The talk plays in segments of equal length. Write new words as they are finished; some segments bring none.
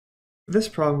For this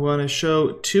problem, we want to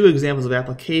show two examples of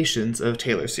applications of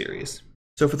Taylor series.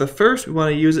 So for the first, we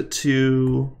want to use it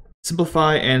to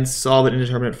simplify and solve an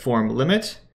indeterminate form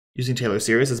limit using Taylor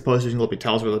series as opposed to using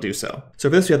L'Hopital's rule to do so. So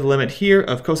for this, we have the limit here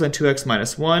of cosine 2x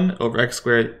minus 1 over x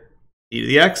squared e to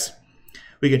the x.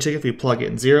 We can check if we plug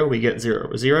in 0, we get 0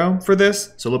 over 0 for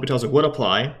this. So L'Hopital's rule would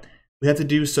apply. We have to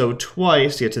do so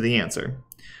twice to get to the answer.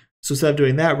 So instead of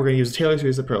doing that, we're going to use a Taylor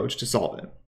series approach to solve it.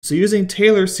 So using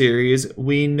Taylor series,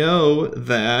 we know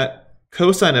that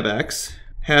cosine of x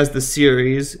has the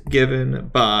series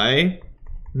given by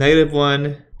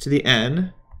 -1 to the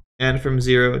n from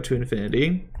 0 to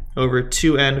infinity, over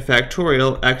 2n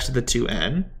factorial x to the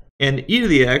 2n. And e to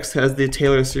the x has the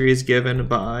Taylor series given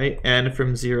by n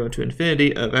from 0 to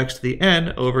infinity of x to the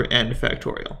n over n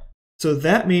factorial. So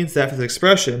that means that for this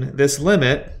expression, this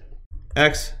limit,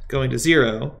 x going to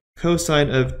 0, cosine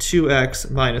of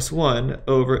 2x minus 1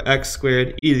 over x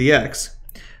squared e to the x,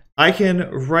 I can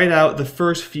write out the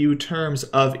first few terms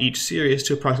of each series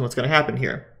to approximate what's going to happen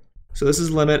here. So this is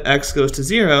limit x goes to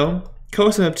 0.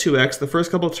 Cosine of 2x, the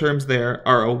first couple terms there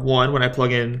are a 1 when I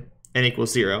plug in n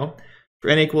equals 0.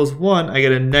 For n equals 1, I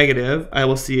get a negative. I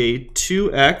will see a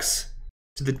 2x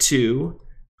to the 2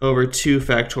 over 2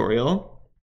 factorial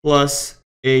plus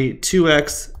a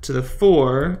 2x to the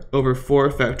 4 over 4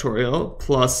 factorial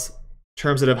plus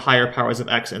terms that have higher powers of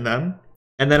x in them,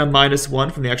 and then a minus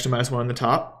 1 from the extra minus 1 on the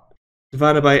top,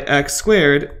 divided by x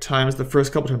squared times the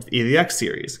first couple terms of e to the x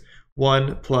series,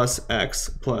 1 plus x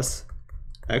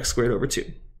squared over 2.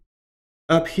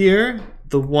 Up here,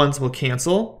 the 1's will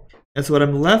cancel, and so what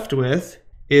I'm left with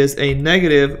is a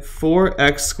negative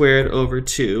 4x squared over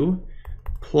 2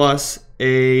 plus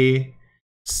a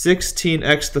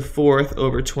 16x to the 4th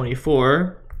over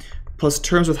 24 plus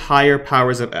terms with higher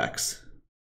powers of x.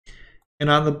 And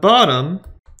on the bottom,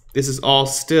 this is all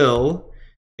still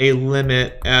a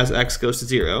limit as x goes to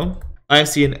 0. I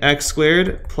see an x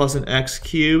squared plus an x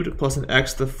cubed plus an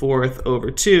x to the 4th over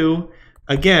 2,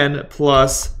 again,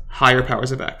 plus higher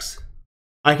powers of x.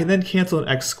 I can then cancel an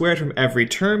x squared from every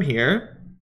term here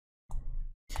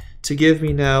to give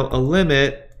me now a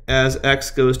limit as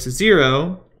x goes to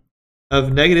 0 of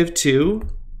 -2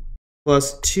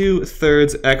 plus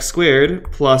 2/3 x squared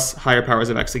plus higher powers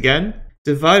of x again,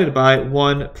 divided by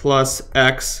 1 plus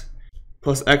x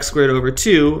squared over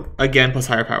 2, again plus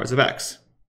higher powers of x.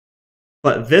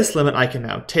 But this limit I can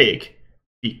now take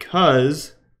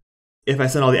because if I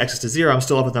send all the x's to 0, I'm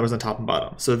still up with numbers on top and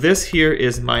bottom. So this here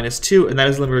is -2, and that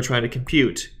is the limit we're trying to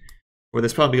compute for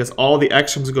this problem because all the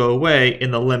x terms go away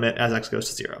in the limit as x goes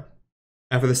to 0.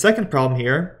 And for the second problem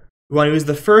here, we want to use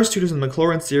the first two terms in the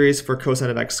Maclaurin series for cosine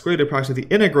of x squared to approximate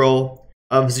the integral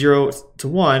of 0 to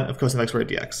 1 of cosine of x squared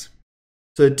dx.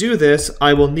 So to do this,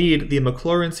 I will need the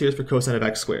Maclaurin series for cosine of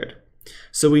x squared.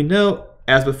 So we know,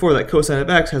 as before, that cosine of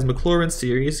x has Maclaurin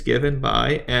series given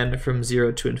by n from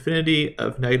 0 to infinity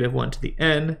of -1 to the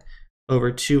n over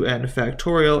 2n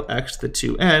factorial x to the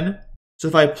 2n. So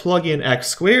if I plug in x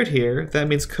squared here, that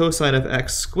means cosine of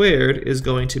x squared is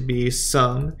going to be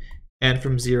sum n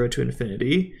from 0 to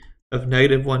infinity of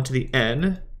 -1 to the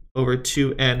n over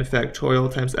 2n factorial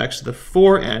times x to the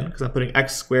 4n, because I'm putting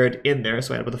x squared in there,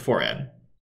 so I end up with a 4n.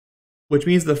 Which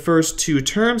means the first two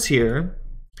terms here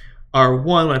are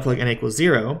 1 when I plug n equals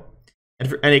 0, and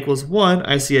for n equals 1,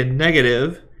 I see a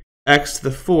negative x to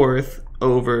the 4th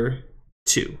over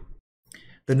 2.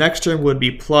 The next term would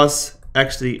be plus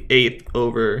x to the 8th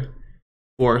over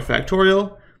 4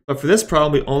 factorial, but for this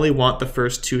problem, we only want the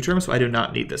first two terms, so I do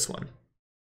not need this one.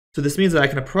 So this means that I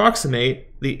can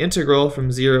approximate the integral from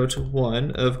 0 to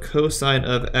 1 of cosine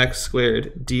of x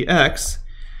squared dx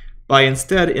by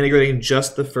instead integrating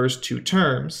just the first two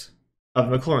terms of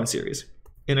the Maclaurin series.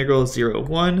 Integral 0,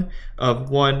 1 of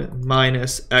 1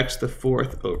 minus x to the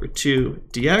 4th over 2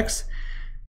 dx,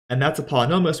 and that's a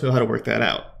polynomial, so we know how to work that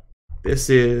out. This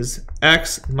is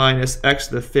x minus x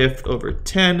to the 5th over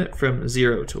 10 from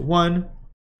 0 to 1,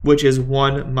 which is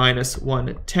 1 minus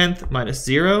 1/10 minus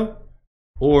 0,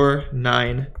 or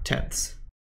 9/10.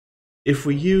 If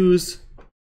we use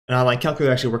an online calculator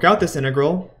to actually work out this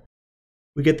integral,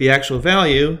 we get the actual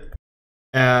value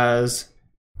as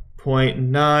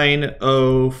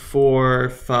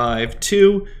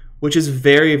 0.90452, which is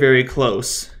very, very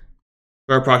close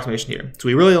to our approximation here. So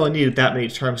we really only need that many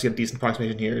terms to get a decent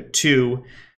approximation here to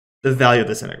the value of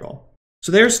this integral.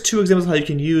 So there's two examples of how you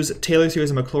can use Taylor series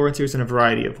and Maclaurin series in a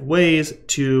variety of ways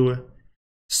to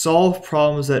solve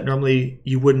problems that normally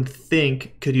you wouldn't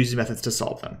think could use these methods to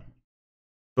solve them.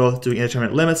 Both doing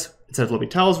indeterminate limits instead of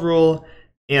L'Hopital's rule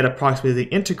and approximating the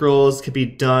integrals can be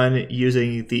done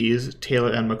using these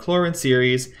Taylor and Maclaurin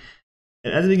series.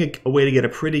 It ends up being a way to get a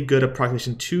pretty good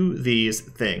approximation to these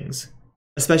things,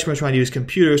 especially when we're trying to use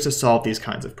computers to solve these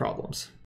kinds of problems.